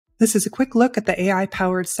This is a quick look at the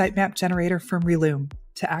AI-powered Sitemap Generator from Relume.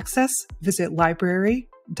 To access, visit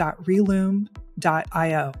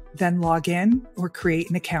library.relume.io, then log in or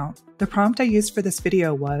create an account. The prompt I used for this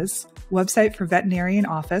video was, website for veterinarian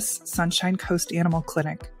office, Sunshine Coast Animal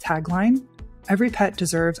Clinic. Tagline, every pet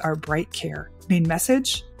deserves our bright care. Main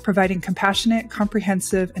message, providing compassionate,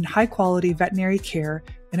 comprehensive, and high-quality veterinary care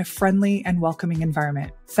in a friendly and welcoming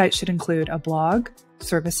environment. Site should include a blog,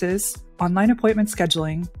 services, online appointment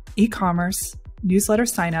scheduling, e-commerce, newsletter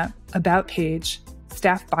sign-up, about page,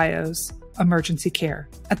 staff bios, emergency care.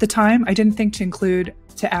 At the time, I didn't think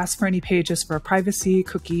to ask for any pages for privacy,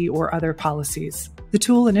 cookie, or other policies. The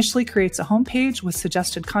tool initially creates a home page with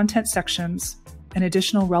suggested content sections and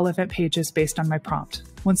additional relevant pages based on my prompt.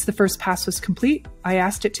 Once the first pass was complete, I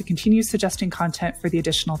asked it to continue suggesting content for the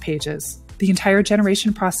additional pages. The entire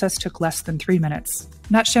generation process took less than 3 minutes.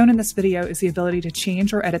 Not shown in this video is the ability to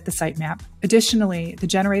change or edit the sitemap. Additionally, the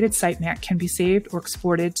generated sitemap can be saved or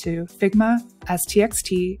exported to Figma, as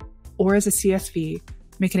TXT, or as a CSV,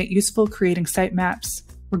 making it useful creating sitemaps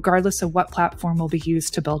regardless of what platform will be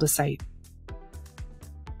used to build a site.